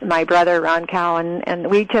Cowan, my brother Ron Cowan, and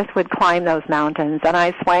we just would climb those mountains. And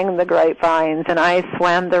I swam the grapevines, and I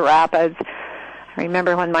swam the rapids. I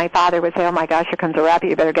remember when my father would say, "Oh my gosh, here comes a rapid,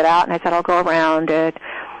 you better get out." And I said, "I'll go around it."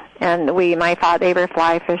 And they were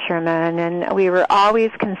fly fishermen, and we were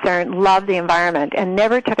always concerned, loved the environment, and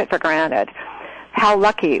never took it for granted. How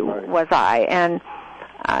lucky was I? And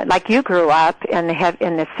like you grew up in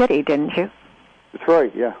the city, didn't you? That's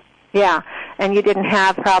right, yeah. Yeah, and you didn't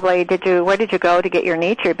have probably, where did you go to get your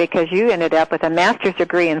nature? Because you ended up with a master's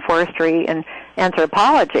degree in forestry and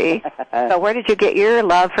anthropology. So where did you get your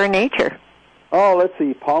love for nature? Oh, let's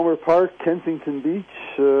see, Palmer Park, Kensington Beach.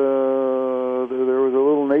 There was a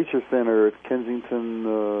little nature center at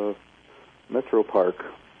Kensington Metro Park,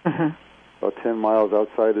 about 10 miles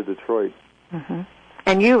outside of Detroit.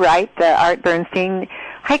 And you write the Art Bernstein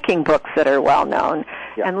hiking books that are well known.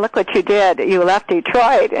 Yeah. And look what you did. You left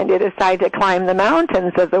Detroit and you decided to climb the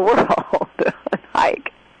mountains of the world and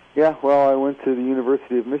hike. Yeah, well, I went to the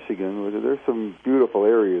University of Michigan. There's some beautiful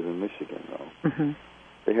areas in Michigan, though.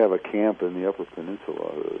 They have a camp in the Upper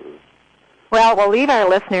Peninsula. Well, we'll leave our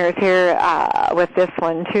listeners here with this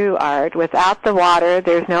one, too, Art. Without the water,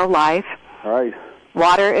 there's no life. All right.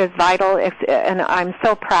 Water is vital, and I'm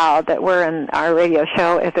so proud that we're in our radio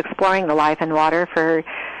show is exploring the life in water for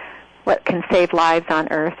what can save lives on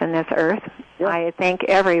Earth and this Earth. Yeah. I thank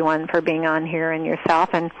everyone for being on here and yourself.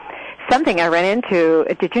 And something I ran into,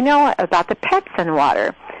 did you know about the pets in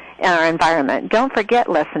water in our environment? Don't forget,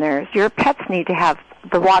 listeners, your pets need to have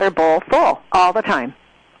the water bowl full all the time.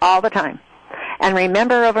 And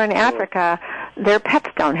remember, over in Africa, their pets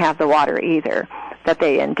don't have the water either that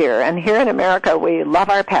they endure. And here in America, we love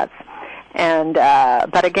our pets. And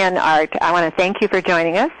but again, Art, I want to thank you for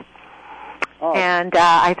joining us. Oh. And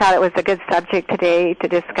I thought it was a good subject today to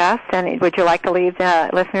discuss. And would you like to leave the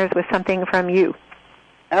listeners with something from you?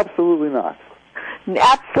 Absolutely not.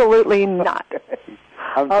 Absolutely not.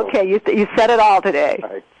 Okay, you said it all today.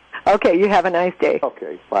 Right. Okay, you have a nice day.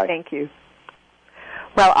 Okay, bye. Thank you.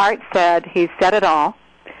 Well, Art said he said it all,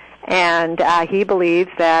 and he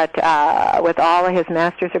believes that with all of his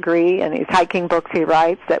master's degree and his hiking books he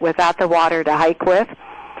writes, that without the water to hike with,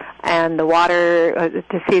 and the water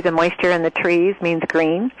to see the moisture in the trees means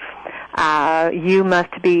green, you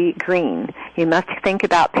must be green. You must think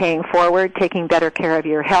about paying forward, taking better care of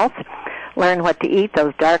your health, learn what to eat,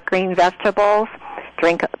 those dark green vegetables,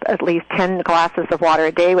 drink at least 10 glasses of water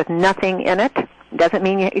a day with nothing in it. Doesn't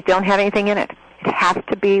mean you don't have anything in it. It has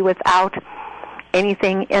to be without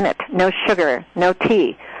anything in it. No sugar, no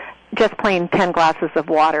tea. Just plain 10 glasses of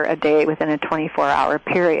water a day within a 24-hour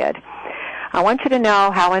period. I want you to know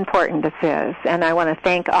how important this is, and I want to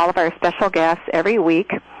thank all of our special guests every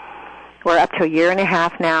week. We're up to a year and a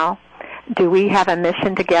half now. Do we have a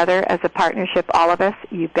mission together as a partnership, all of us?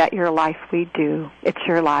 You bet your life we do. It's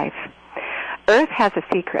your life. Earth has a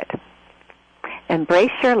secret.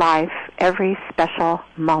 Embrace your life every special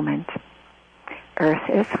moment. Earth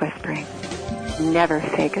is whispering. Never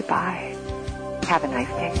say goodbye. Have a nice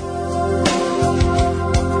day.